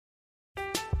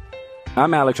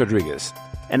I'm Alex Rodriguez.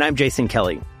 And I'm Jason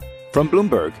Kelly. From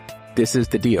Bloomberg, this is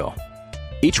The Deal.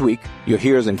 Each week, you'll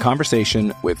hear us in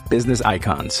conversation with business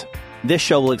icons. This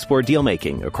show will explore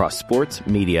deal-making across sports,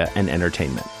 media, and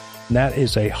entertainment. That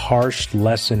is a harsh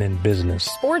lesson in business.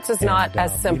 Sports is not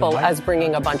as simple as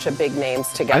bringing a bunch of big names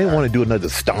together. I didn't want to do another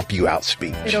stomp you out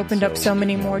speech. It opened up so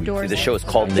many more doors. The show is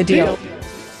called The Deal.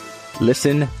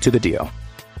 Listen to The Deal.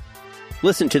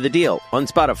 Listen to The Deal on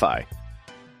Spotify.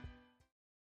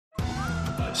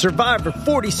 Survivor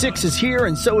 46 is here,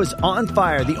 and so is On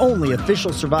Fire, the only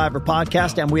official Survivor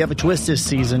podcast, and we have a twist this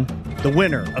season. The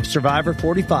winner of Survivor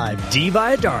 45, Dee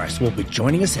Valladares, will be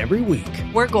joining us every week.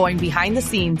 We're going behind the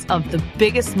scenes of the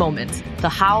biggest moments, the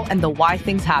how and the why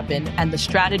things happen, and the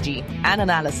strategy and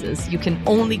analysis you can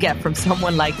only get from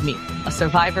someone like me, a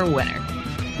Survivor winner.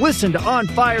 Listen to On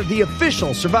Fire, the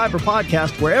official Survivor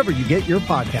podcast, wherever you get your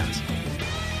podcasts.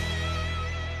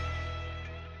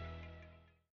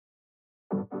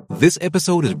 This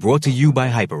episode is brought to you by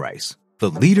Hyperice, the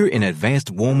leader in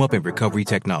advanced warm-up and recovery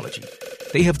technology.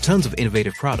 They have tons of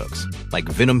innovative products, like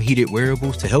Venom-heated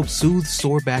wearables to help soothe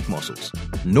sore back muscles,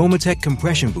 Normatec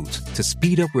compression boots to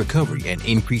speed up recovery and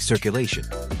increase circulation,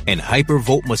 and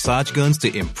Hypervolt massage guns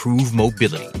to improve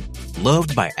mobility.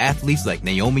 Loved by athletes like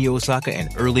Naomi Osaka and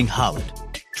Erling Haaland.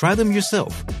 Try them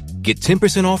yourself. Get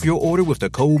 10% off your order with the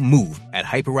code MOVE at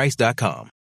Hyperice.com.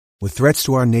 With threats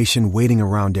to our nation waiting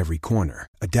around every corner,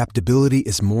 adaptability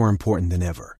is more important than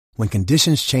ever. When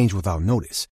conditions change without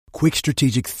notice, quick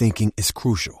strategic thinking is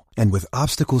crucial. And with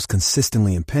obstacles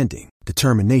consistently impending,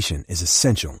 determination is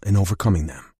essential in overcoming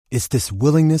them. It's this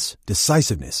willingness,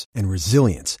 decisiveness, and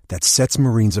resilience that sets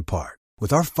Marines apart.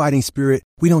 With our fighting spirit,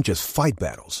 we don't just fight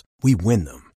battles, we win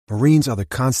them. Marines are the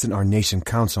constant our nation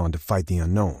counts on to fight the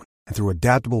unknown. And through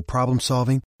adaptable problem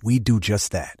solving, we do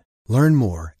just that. Learn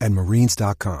more at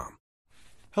Marines.com.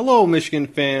 Hello, Michigan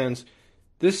fans.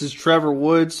 This is Trevor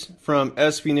Woods from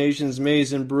SB Nation's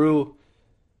Maize and Brew.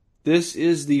 This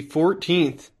is the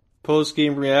 14th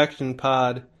post-game reaction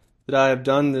pod that I have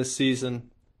done this season.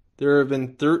 There have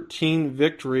been 13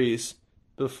 victories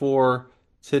before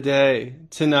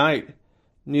tonight,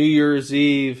 New Year's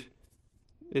Eve.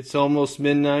 It's almost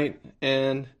midnight,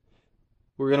 and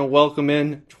we're going to welcome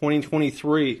in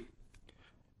 2023.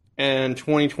 And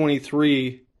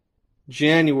 2023,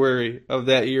 January of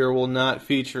that year, will not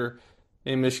feature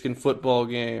a Michigan football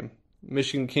game.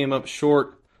 Michigan came up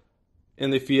short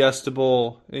in the Fiesta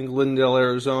Bowl in Glendale,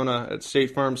 Arizona at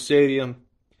State Farm Stadium.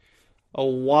 A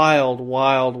wild,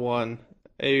 wild one.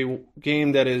 A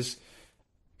game that is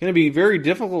going to be very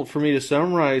difficult for me to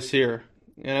summarize here.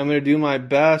 And I'm going to do my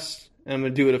best, and I'm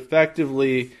going to do it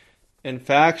effectively and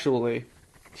factually.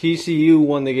 TCU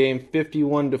won the game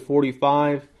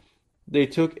 51-45. They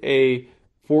took a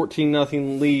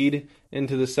 14-0 lead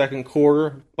into the second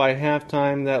quarter. By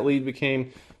halftime, that lead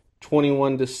became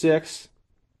 21-6.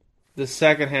 The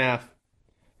second half,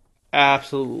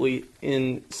 absolutely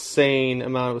insane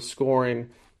amount of scoring.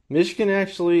 Michigan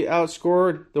actually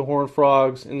outscored the Horned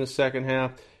Frogs in the second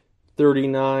half,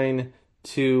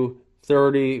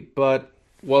 39-30, but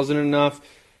wasn't enough.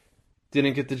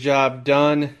 Didn't get the job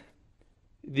done.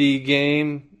 The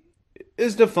game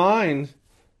is defined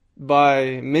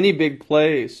by many big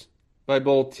plays by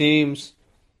both teams,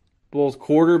 both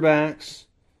quarterbacks,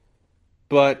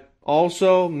 but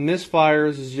also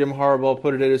misfires, as Jim Harbaugh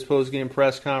put it at his post-game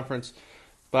press conference,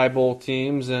 by both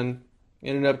teams, and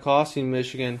ended up costing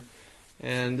Michigan.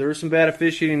 And there was some bad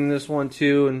officiating in this one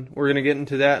too, and we're going to get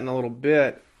into that in a little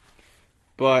bit.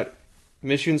 But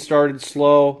Michigan started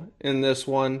slow in this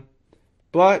one,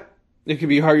 but it could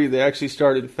be argued they actually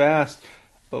started fast.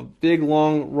 A big,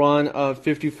 long run of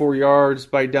 54 yards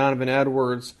by Donovan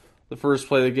Edwards, the first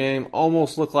play of the game,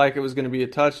 almost looked like it was going to be a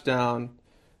touchdown.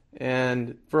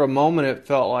 And for a moment, it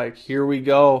felt like, here we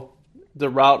go. The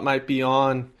route might be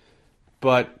on,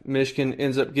 but Michigan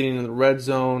ends up getting in the red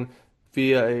zone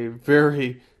via a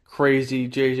very crazy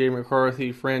J.J.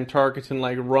 McCarthy, Fran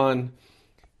Tarkenton-like run.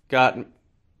 Got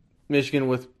Michigan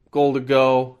with goal to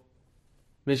go.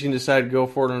 Michigan decided to go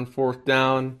for it on fourth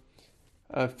down.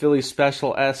 A Philly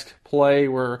special-esque play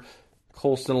where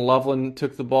Colston Loveland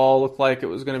took the ball. Looked like it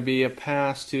was going to be a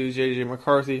pass to J.J.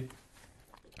 McCarthy.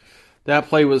 That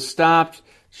play was stopped.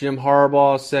 Jim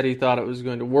Harbaugh said he thought it was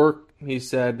going to work. He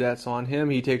said that's on him.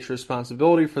 He takes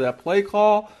responsibility for that play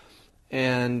call.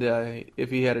 And if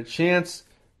he had a chance,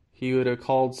 he would have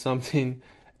called something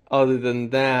other than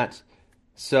that.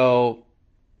 So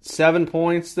 7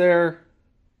 points there.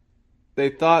 They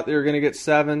thought they were going to get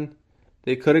 7.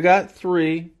 They could have got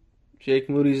 3. Jake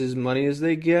Moody's as money as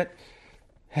they get.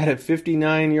 Had a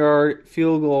 59-yard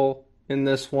field goal in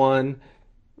this one.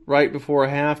 right before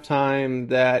halftime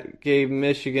that gave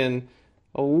Michigan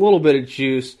a little bit of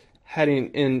juice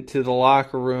heading into the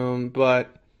locker room.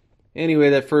 But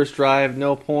anyway, that first drive,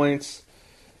 no points.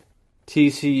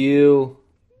 TCU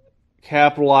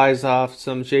capitalized off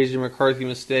some J.J. McCarthy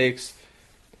mistakes.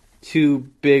 Two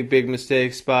big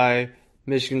mistakes by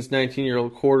Michigan's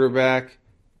 19-year-old quarterback.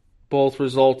 Both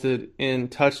resulted in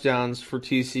touchdowns for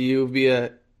TCU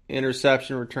via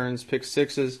interception returns, pick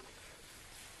sixes.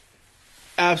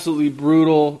 Absolutely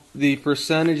brutal. The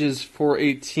percentages for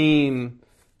a team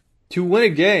to win a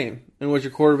game in which a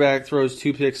quarterback throws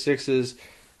two pick sixes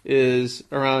is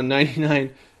around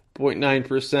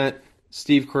 99.9%.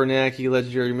 Steve Kornacki,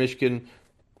 legendary Michigan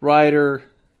writer,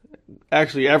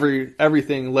 actually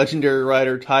everything legendary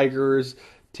writer, Tigers,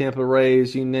 Tampa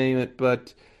Rays, you name it,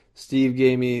 but Steve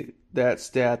gave me that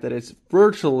stat that it's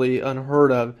virtually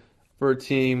unheard of for a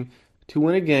team to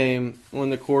win a game when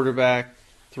the quarterback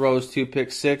throws two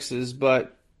pick sixes.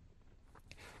 But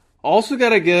also got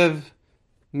to give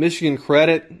Michigan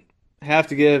credit, have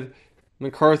to give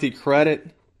McCarthy credit.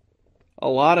 A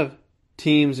lot of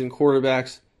teams and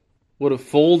quarterbacks would have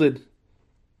folded,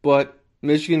 but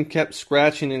Michigan kept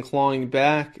scratching and clawing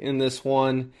back in this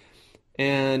one,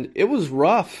 and it was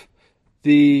rough.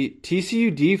 The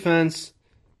TCU defense,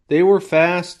 they were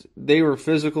fast, they were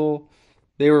physical,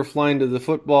 they were flying to the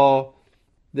football.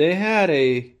 They had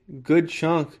a good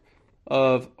chunk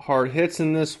of hard hits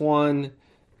in this one.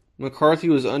 McCarthy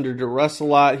was under duress a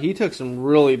lot. He took some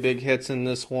really big hits in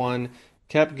this one,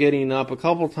 kept getting up. A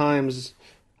couple times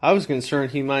I was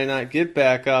concerned he might not get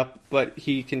back up, but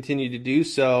he continued to do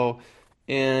so.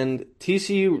 And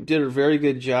TCU did a very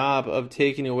good job of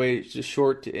taking away the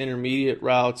short to intermediate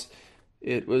routes.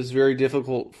 It was very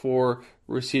difficult for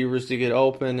receivers to get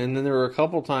open. And then there were a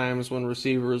couple times when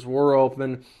receivers were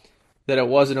open that it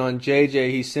wasn't on JJ.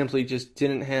 He simply just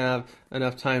didn't have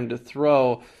enough time to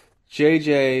throw.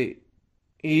 JJ,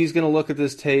 he's going to look at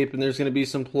this tape, and there's going to be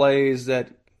some plays that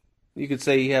you could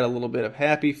say he had a little bit of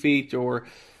happy feet, or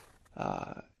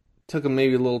took him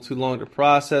maybe a little too long to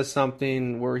process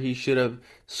something where he should have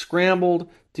scrambled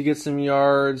to get some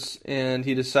yards, and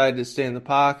he decided to stay in the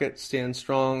pocket, stand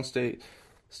strong, stay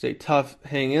tough,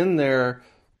 hang in there.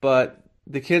 But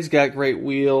the kid's got great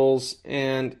wheels,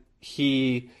 and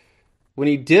when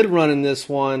he did run in this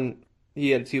one,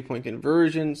 he had a 2-point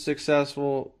conversion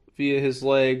successful via his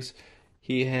legs.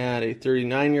 He had a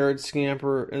 39-yard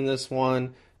scamper in this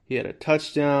one. He had a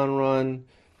touchdown run.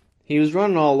 He was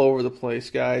running all over the place,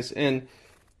 guys. And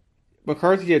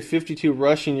McCarthy had 52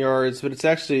 rushing yards, but it's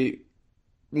actually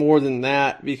more than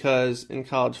that because in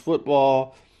college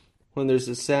football, when there's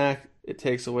a sack, it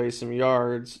takes away some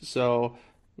yards. So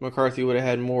McCarthy would have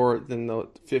had more than the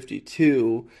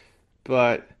 52.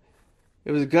 But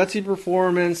it was a gutsy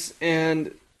performance,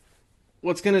 and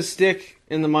what's going to stick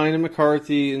in the mind of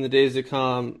McCarthy in the days to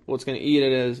come, what's going to eat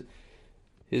it is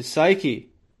his psyche,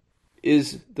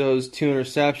 is those two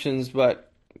interceptions.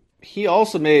 But he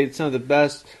also made some of the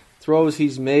best throws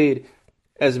he's made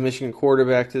as a Michigan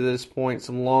quarterback to this point.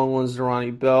 Some long ones to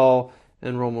Ronnie Bell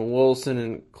and Roman Wilson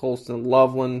and Colston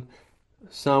Loveland.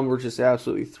 Some were just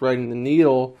absolutely threading the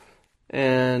needle.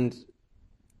 And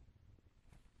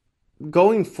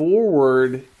going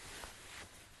forward,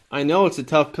 I know it's a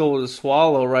tough pill to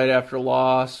swallow right after a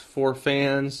loss for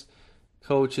fans,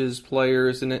 coaches,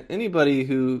 players, and anybody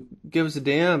who gives a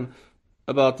damn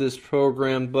about this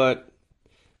program, but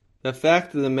the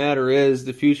fact of the matter is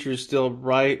the future is still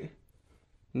bright.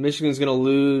 Michigan's going to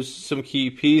lose some key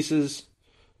pieces.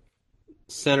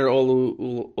 Center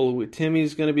Oluwatimi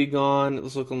is going to be gone.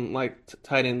 It's looking like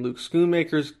tight end Luke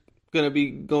Schoonmaker's going to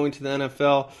be going to the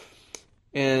NFL,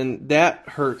 and that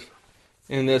hurt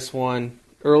in this one.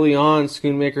 Early on,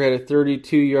 Schoonmaker had a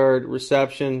 32-yard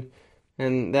reception,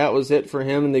 and that was it for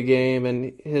him in the game,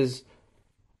 and his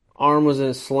arm was in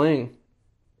a sling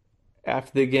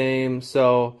after the game,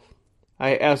 so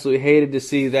I absolutely hated to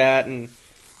see that. And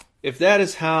if that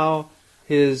is how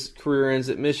his career ends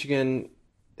at Michigan,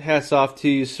 hats off to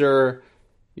you, sir.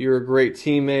 You're a great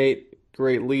teammate,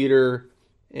 great leader,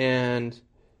 and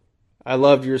I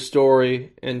loved your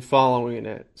story and following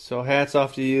it. So hats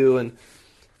off to you. And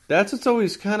that's what's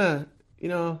always kind of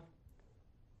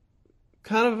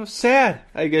sad,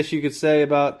 I guess you could say,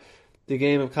 about the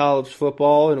game of college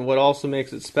football. And what also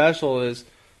makes it special is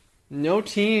no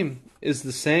team is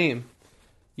the same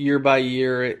year by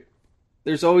year.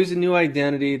 There's always a new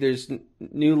identity. There's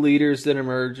new leaders that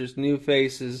emerge. There's new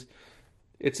faces.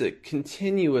 It's a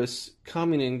continuous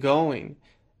coming and going.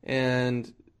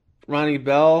 And Ronnie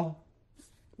Bell,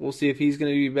 we'll see if he's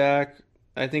going to be back.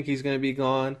 I think he's going to be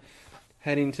gone,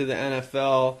 heading to the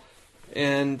NFL.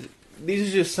 And these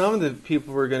are just some of the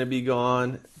people who are going to be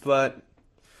gone. But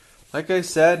like I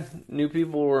said, new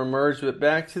people will emerge. But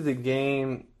back to the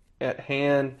game at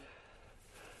hand,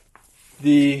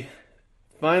 the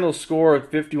final score of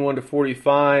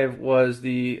 51-45 was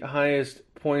the highest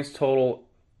points total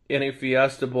in a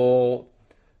Fiesta Bowl.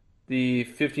 The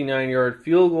 59-yard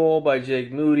field goal by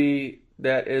Jake Moody,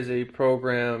 that is a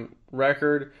program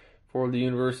record for the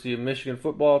University of Michigan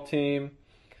football team.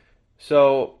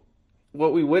 So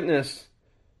what we witnessed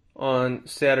on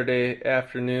Saturday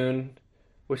afternoon,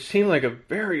 which seemed like a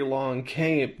very long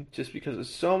game just because of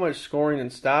so much scoring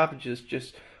and stoppages,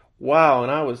 just wow,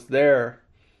 and I was there.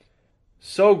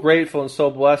 So grateful and so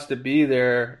blessed to be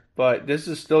there, but this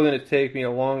is still going to take me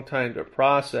a long time to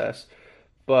process.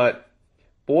 But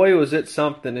boy, was it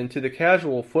something. And to the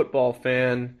casual football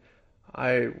fan,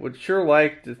 I would sure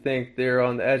like to think they're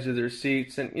on the edge of their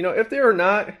seats. And, you know, if they are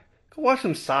not, go watch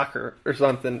some soccer or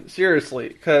something, seriously.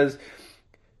 Because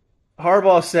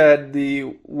Harbaugh said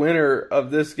the winner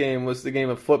of this game was the game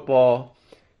of football.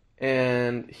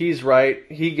 And he's right.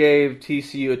 He gave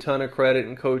TCU a ton of credit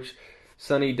and Coach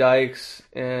Sonny Dykes.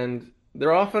 And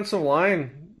their offensive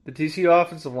line, the TCU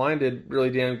offensive line did really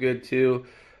damn good too.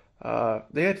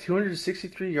 They had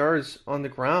 263 yards on the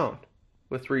ground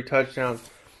with 3 touchdowns.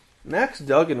 Max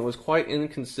Duggan was quite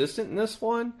inconsistent in this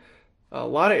one. A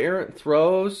lot of errant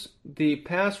throws. The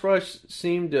pass rush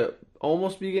seemed to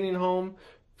almost be getting home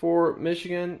for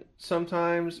Michigan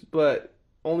sometimes, but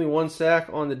only 1 sack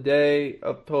on the day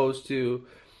opposed to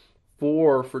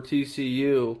 4 for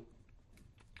TCU.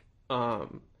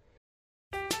 I'm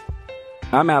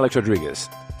Alex Rodriguez.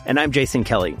 And I'm Jason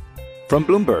Kelly. From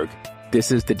Bloomberg,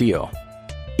 this is The Deal.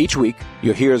 Each week,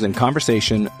 you'll hear us in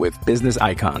conversation with business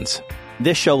icons.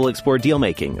 This show will explore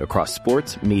deal-making across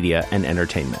sports, media, and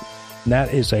entertainment.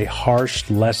 That is a harsh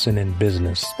lesson in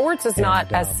business. Sports is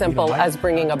not as simple as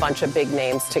bringing a bunch of big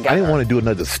names together. I didn't want to do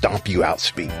another stomp you out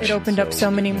speech. It opened up so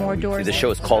many more doors. The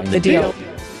show is called The Deal.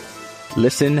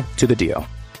 Listen to The Deal.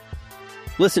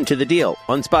 Listen to The Deal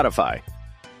on Spotify.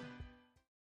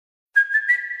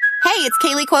 Hey, it's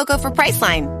Kaylee Cuoco for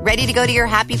Priceline. Ready to go to your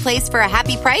happy place for a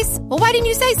happy price? Well, why didn't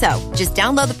you say so? Just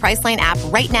download the Priceline app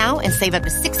right now and save up to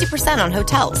 60% on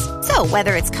hotels. So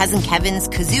whether it's Cousin Kevin's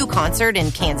Kazoo Concert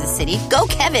in Kansas City, go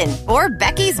Kevin, or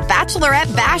Becky's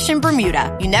Bachelorette Bash in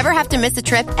Bermuda, you never have to miss a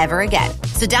trip ever again.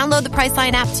 So download the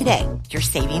Priceline app today. Your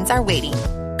savings are waiting.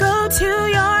 Go to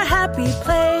your happy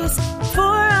place for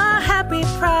a happy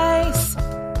price.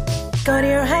 Go to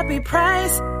your happy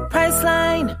price,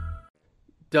 Priceline.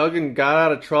 Duggan got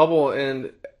out of trouble, and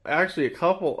actually a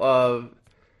couple of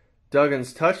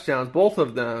Duggan's touchdowns, both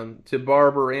of them, to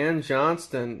Barber and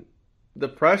Johnston, the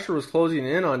pressure was closing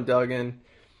in on Duggan,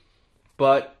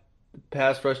 but the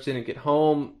pass rush didn't get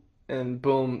home, and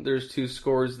boom, there's 2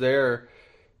 scores there.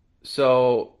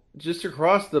 So just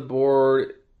across the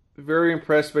board, very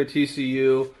impressed by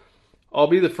TCU. I'll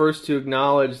be the first to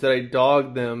acknowledge that I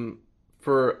dogged them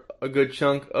for a good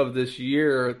chunk of this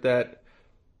year, that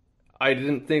I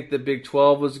didn't think the Big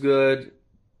 12 was good.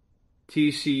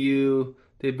 TCU,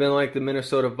 they've been like the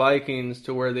Minnesota Vikings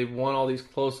to where they've won all these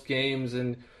close games.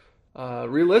 And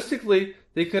realistically,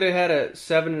 they could have had a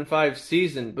 7-5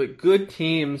 season. But good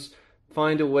teams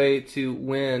find a way to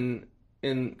win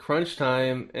in crunch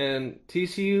time. And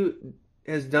TCU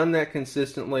has done that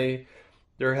consistently.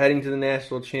 They're heading to the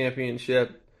national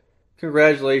championship.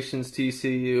 Congratulations,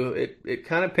 TCU. It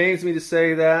kind of pains me to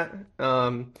say that.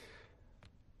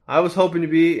 I was hoping to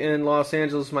be in Los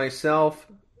Angeles myself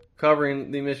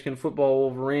covering the Michigan football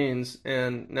Wolverines,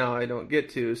 and now I don't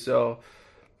get to. So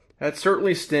that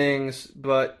certainly stings,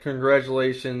 but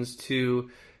congratulations to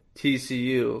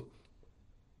TCU.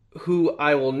 Who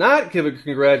I will not give a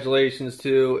congratulations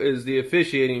to is the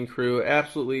officiating crew.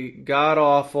 Absolutely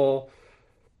god-awful,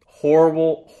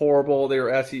 horrible. They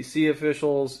were SEC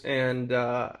officials, and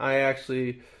I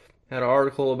actually had an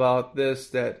article about this,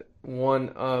 that one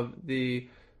of the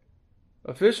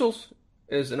officials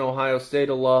is an Ohio State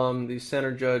alum, the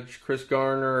center judge, Chris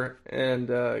Garner, and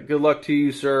good luck to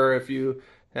you, sir, if you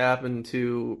happen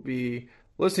to be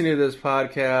listening to this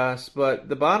podcast. But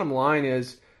the bottom line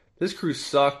is, this crew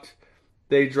sucked.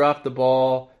 They dropped the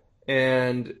ball,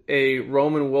 and a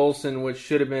Roman Wilson, which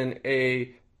should have been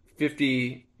a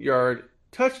 50-yard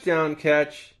touchdown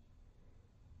catch,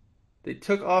 they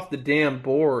took off the damn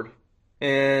board,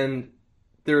 and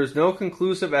there is no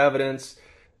conclusive evidence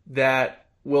that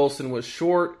Wilson was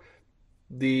short.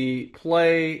 The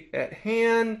play at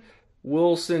hand,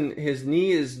 Wilson, his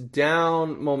knee is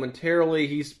down momentarily.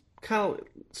 He's kind of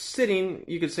sitting,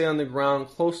 you could say, on the ground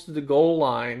close to the goal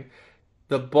line.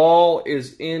 The ball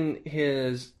is in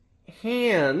his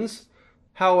hands.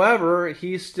 However,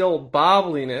 he's still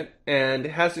bobbling it and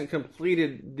hasn't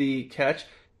completed the catch.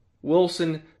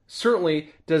 Wilson certainly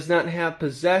does not have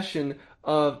possession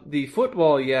of the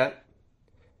football yet,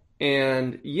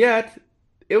 and yet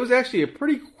it was actually a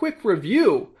pretty quick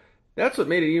review. That's what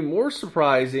made it even more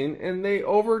surprising, and they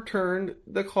overturned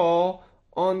the call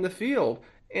on the field.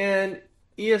 And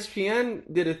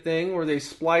ESPN did a thing where they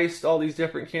spliced all these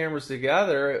different cameras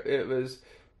together. It was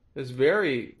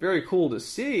very, very cool to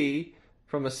see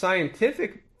from a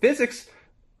scientific physics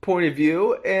point of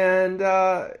view, and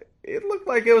it looked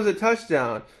like it was a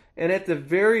touchdown. And at the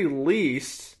very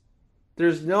least,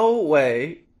 there's no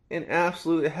way in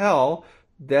absolute hell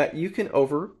that you can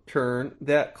overturn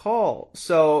that call.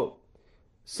 So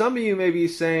some of you may be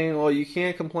saying, well, you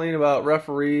can't complain about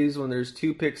referees when there's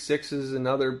 2 pick sixes and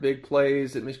other big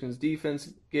plays that Michigan's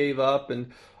defense gave up,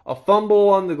 and a fumble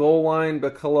on the goal line,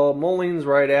 but Kalel Mullings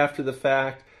right after the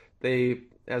fact,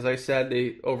 as I said,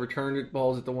 they overturned it,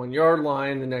 balls at the 1 yard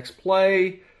line. The next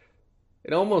play,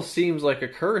 it almost seems like a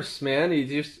curse, man.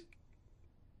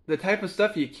 The type of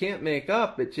stuff you can't make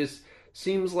up. It just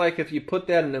seems like if you put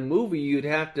that in a movie, you'd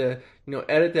have to,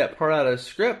 edit that part out of the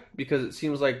script because it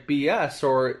seems like BS.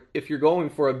 Or if you're going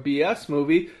for a BS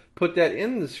movie, put that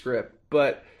in the script.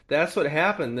 But that's what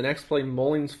happened. The next play,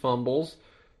 Mullings fumbles.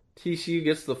 TCU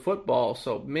gets the football.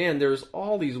 So, man, there's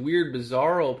all these weird,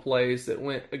 bizarro plays that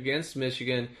went against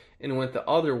Michigan and went the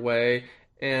other way.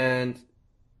 And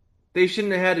they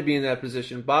shouldn't have had to be in that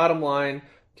position. Bottom line,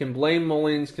 can blame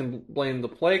Mullings, can blame the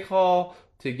play call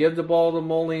to give the ball to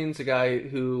Mullings, a guy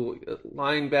who,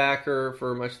 linebacker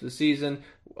for much of the season,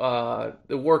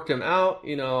 they worked him out,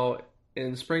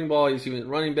 in spring ball, he's even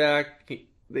running back.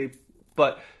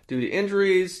 But due to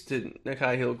injuries to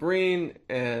Nikhai Hill-Green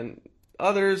and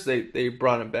others, they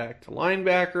brought him back to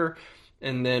linebacker.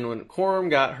 And then when Corum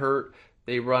got hurt,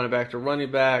 they brought him back to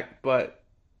running back. But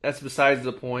that's besides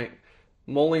the point.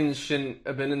 Mullings shouldn't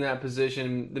have been in that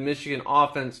position. The Michigan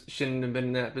offense shouldn't have been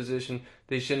in that position.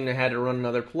 They shouldn't have had to run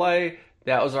another play.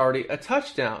 That was already a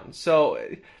touchdown. So,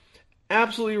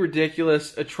 absolutely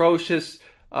ridiculous, atrocious.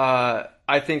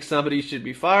 I think somebody should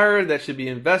be fired. That should be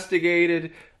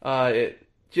investigated.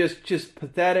 Just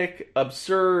pathetic,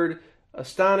 absurd,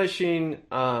 astonishing.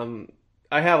 I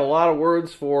have a lot of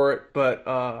words for it, but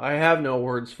I have no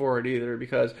words for it either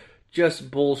because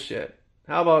just bullshit.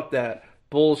 How about that?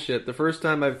 Bullshit. The first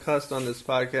time I've cussed on this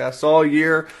podcast all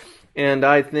year, and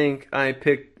I think I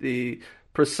picked the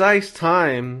precise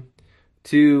time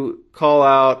to call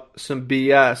out some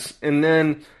BS. And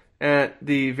then at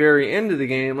the very end of the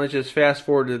game, let's just fast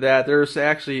forward to that. There's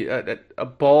actually a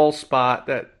ball spot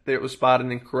that it was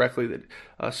spotted incorrectly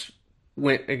that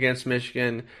went against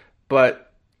Michigan.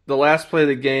 But the last play of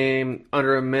the game,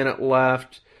 under a minute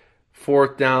left,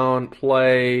 4th down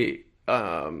play,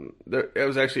 it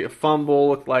was actually a fumble.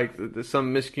 Looked like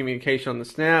some miscommunication on the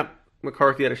snap.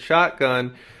 McCarthy had a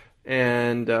shotgun,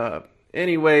 and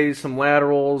anyways, some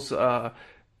laterals.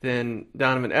 Then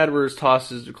Donovan Edwards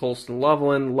tosses to Colston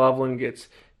Loveland. Loveland gets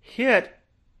hit,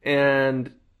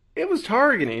 and it was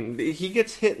targeting. He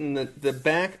gets hit in the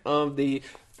back of the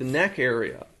neck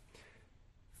area.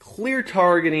 Clear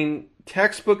targeting,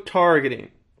 textbook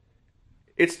targeting.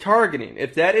 It's targeting.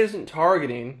 If that isn't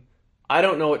targeting, I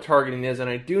don't know what targeting is, and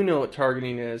I do know what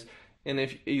targeting is. And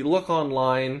if you look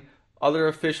online, other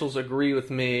officials agree with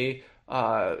me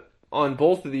on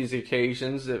both of these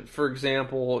occasions. For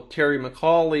example, Terry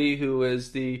McCauley, who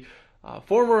is the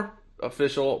former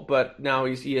official, but now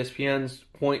he's ESPN's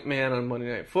point man on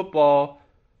Monday Night Football.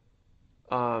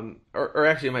 Or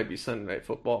actually it might be Sunday Night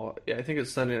Football. Yeah, I think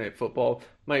it's Sunday Night Football.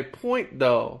 My point,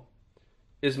 though,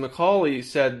 is McCauley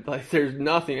said there's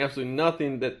nothing, absolutely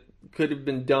nothing that could have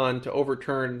been done to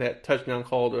overturn that touchdown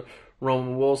call to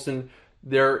Roman Wilson.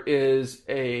 There is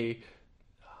a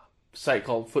site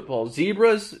called Football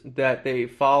Zebras that they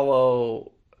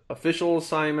follow official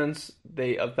assignments.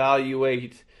 They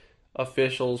evaluate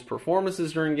officials'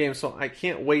 performances during games. So I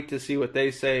can't wait to see what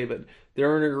they say, but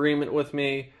they're in agreement with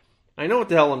me. I know what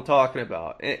the hell I'm talking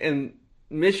about. And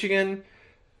Michigan,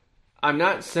 I'm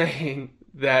not saying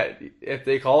that if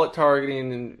they call it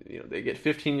targeting and they get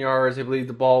 15 yards, I believe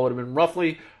the ball would have been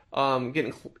roughly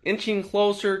inching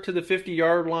closer to the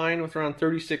 50-yard line with around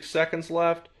 36 seconds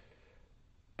left.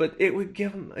 But it would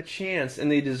give them a chance, and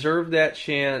they deserve that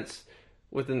chance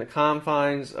within the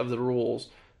confines of the rules.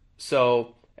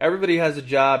 So everybody has a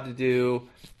job to do.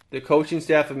 The coaching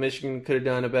staff of Michigan could have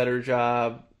done a better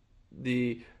job.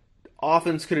 The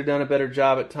offense could have done a better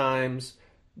job at times.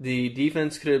 The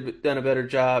defense could have done a better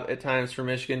job at times for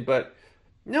Michigan. But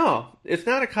no, it's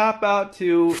not a cop-out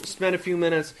to spend a few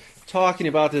minutes talking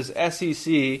about this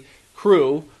SEC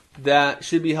crew that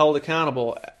should be held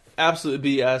accountable. Absolute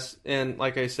BS, and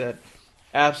like I said,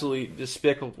 absolutely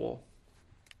despicable.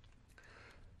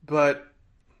 But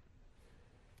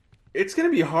it's going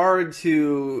to be hard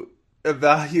to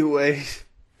evaluate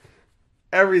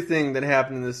everything that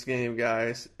happened in this game,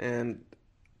 guys. And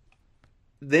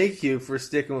thank you for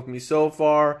sticking with me so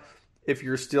far, if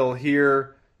you're still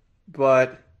here.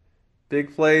 But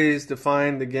big plays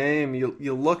define the game.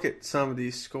 You look at some of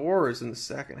these scores in the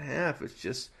second half, it's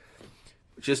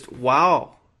just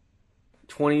wow.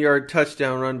 20-yard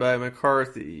touchdown run by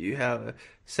McCarthy. You have a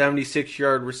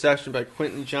 76-yard reception by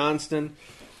Quentin Johnston.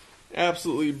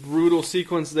 Absolutely brutal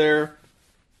sequence there.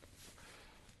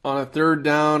 On a third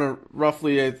down, or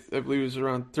roughly, I believe it was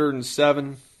around 3rd and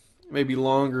 7, maybe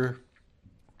longer.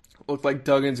 Looked like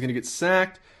Duggan's going to get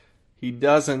sacked. He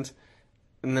doesn't.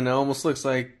 And then it almost looks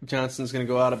like Johnston's going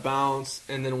to go out of bounds.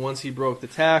 And then once he broke the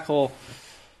tackle,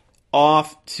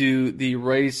 off to the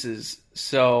races.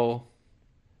 So,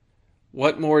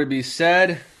 what more to be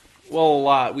said? Well, a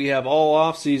lot. We have all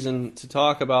offseason to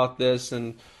talk about this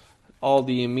and all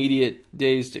the immediate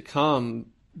days to come.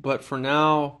 But for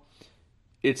now,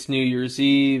 it's New Year's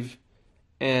Eve,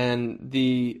 and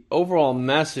the overall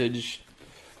message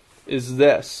is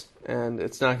this. And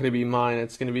it's not going to be mine.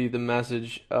 It's going to be the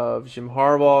message of Jim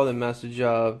Harbaugh, the message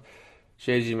of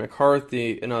J.J.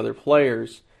 McCarthy, and other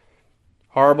players.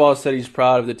 Harbaugh said he's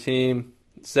proud of the team,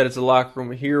 said it's a locker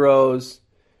room of heroes.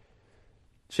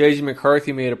 J.J.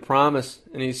 McCarthy made a promise,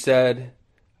 and he said,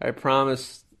 I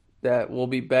promise that we'll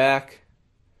be back,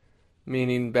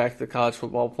 meaning back to the college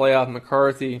football playoff.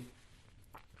 McCarthy,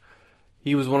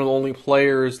 he was one of the only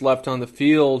players left on the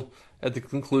field at the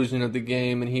conclusion of the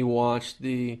game, and he watched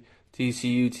the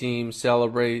TCU team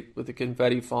celebrate with the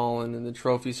confetti falling and the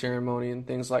trophy ceremony and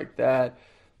things like that.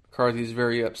 McCarthy's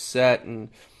very upset, and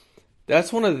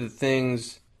that's one of the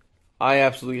things I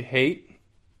absolutely hate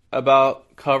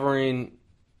about covering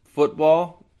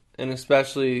football, and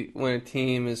especially when a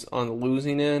team is on the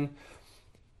losing end.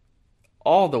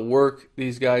 All the work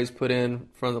these guys put in,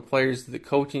 from the players to the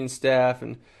coaching staff,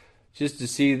 and just to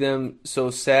see them so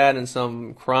sad and some of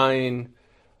them crying.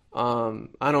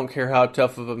 I don't care how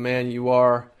tough of a man you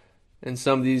are, and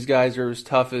some of these guys are as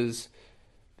tough as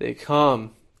they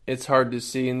come. It's hard to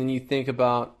see. And then you think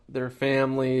about their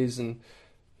families and,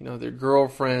 their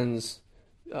girlfriends,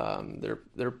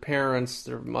 their parents,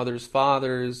 their mothers,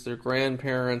 fathers, their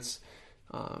grandparents,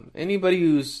 anybody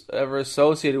who's ever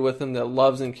associated with them that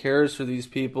loves and cares for these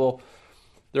people.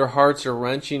 Their hearts are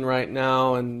wrenching right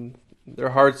now, and their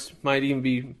hearts might even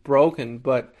be broken,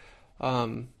 but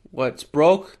what's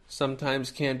broke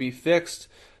sometimes can be fixed,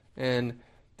 and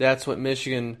that's what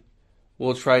Michigan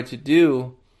will try to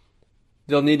do.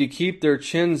 They'll need to keep their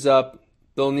chins up.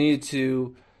 They'll need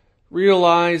to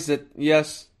realize that,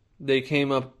 yes, they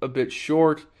came up a bit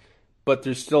short, but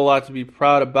there's still a lot to be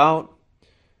proud about.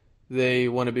 They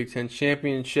won a Big Ten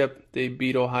championship. They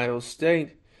beat Ohio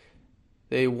State.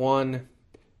 They won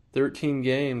 13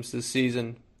 games this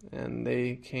season, and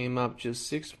they came up just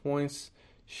 6 points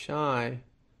shy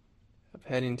of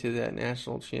heading to that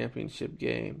national championship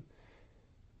game.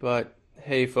 But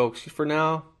hey, folks, for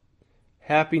now,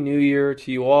 Happy New Year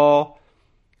to you all.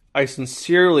 I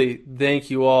sincerely thank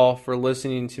you all for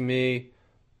listening to me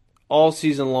all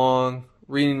season long,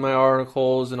 reading my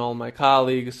articles, and all my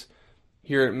colleagues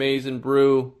here at Maize and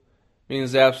Brew. It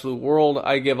means the absolute world.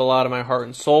 I give a lot of my heart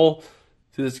and soul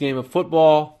to this game of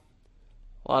football.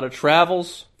 A lot of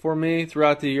travels for me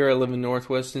throughout the year. I live in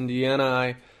Northwest Indiana.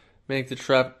 I make the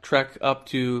trek up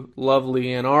to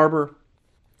lovely Ann Arbor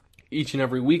each and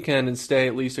every weekend and stay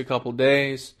at least a couple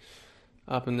days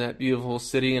up in that beautiful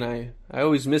city. And I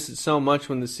always miss it so much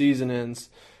when the season ends.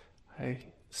 It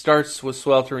starts with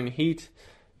sweltering heat,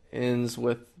 ends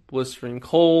with blistering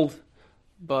cold,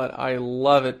 but I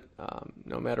love it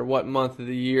no matter what month of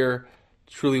the year.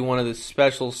 Truly one of the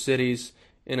special cities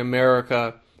in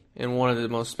America, and one of the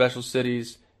most special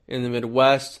cities in the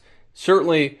Midwest.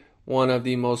 Certainly one of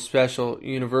the most special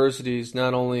universities,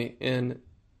 not only in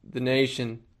the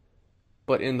nation,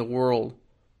 but in the world.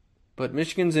 But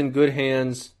Michigan's in good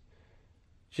hands.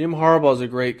 Jim Harbaugh is a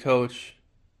great coach.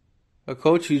 A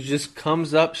coach who just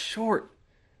comes up short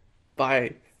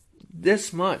by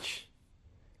this much.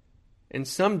 And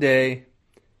someday,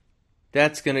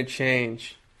 that's going to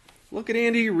change. Look at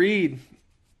Andy Reid.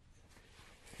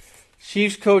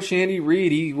 Chiefs coach Andy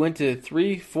Reid, he went to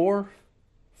 4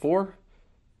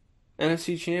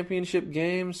 NFC Championship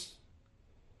games.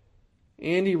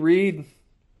 Andy Reid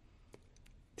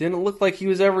didn't look like he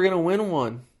was ever going to win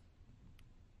one.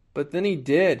 But then he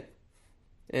did.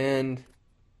 And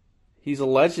he's a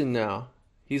legend now.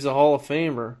 He's a Hall of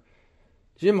Famer.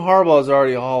 Jim Harbaugh is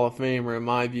already a Hall of Famer in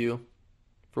my view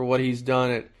for what he's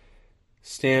done at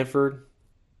Stanford,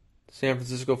 San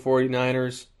Francisco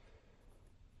 49ers.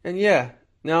 And yeah,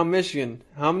 now Michigan.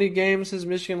 How many games has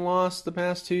Michigan lost the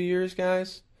past 2 years,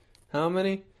 guys? How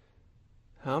many?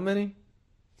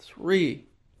 3.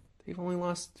 They've only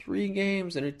lost 3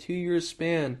 games in a 2-year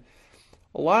span.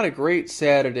 A lot of great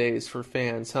Saturdays for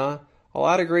fans, huh? A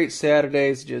lot of great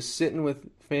Saturdays just sitting with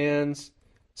fans,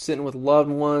 sitting with loved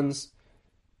ones,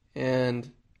 and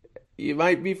you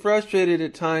might be frustrated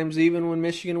at times even when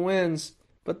Michigan wins,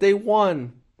 but they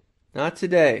won. Not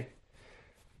today.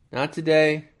 Not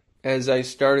today. As I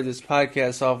started this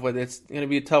podcast off with, it's going to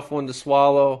be a tough one to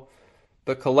swallow,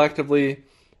 but collectively,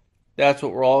 that's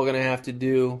what we're all going to have to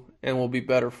do, and we'll be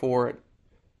better for it.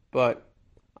 But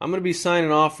I'm going to be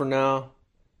signing off for now,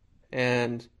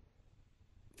 and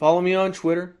follow me on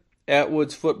Twitter,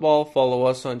 @WoodsFootball. Follow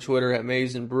us on Twitter,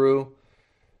 @MaizenBrew.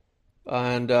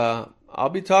 And I'll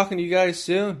be talking to you guys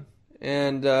soon.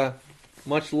 And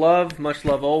much love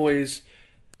always.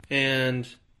 And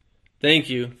thank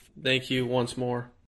you once more.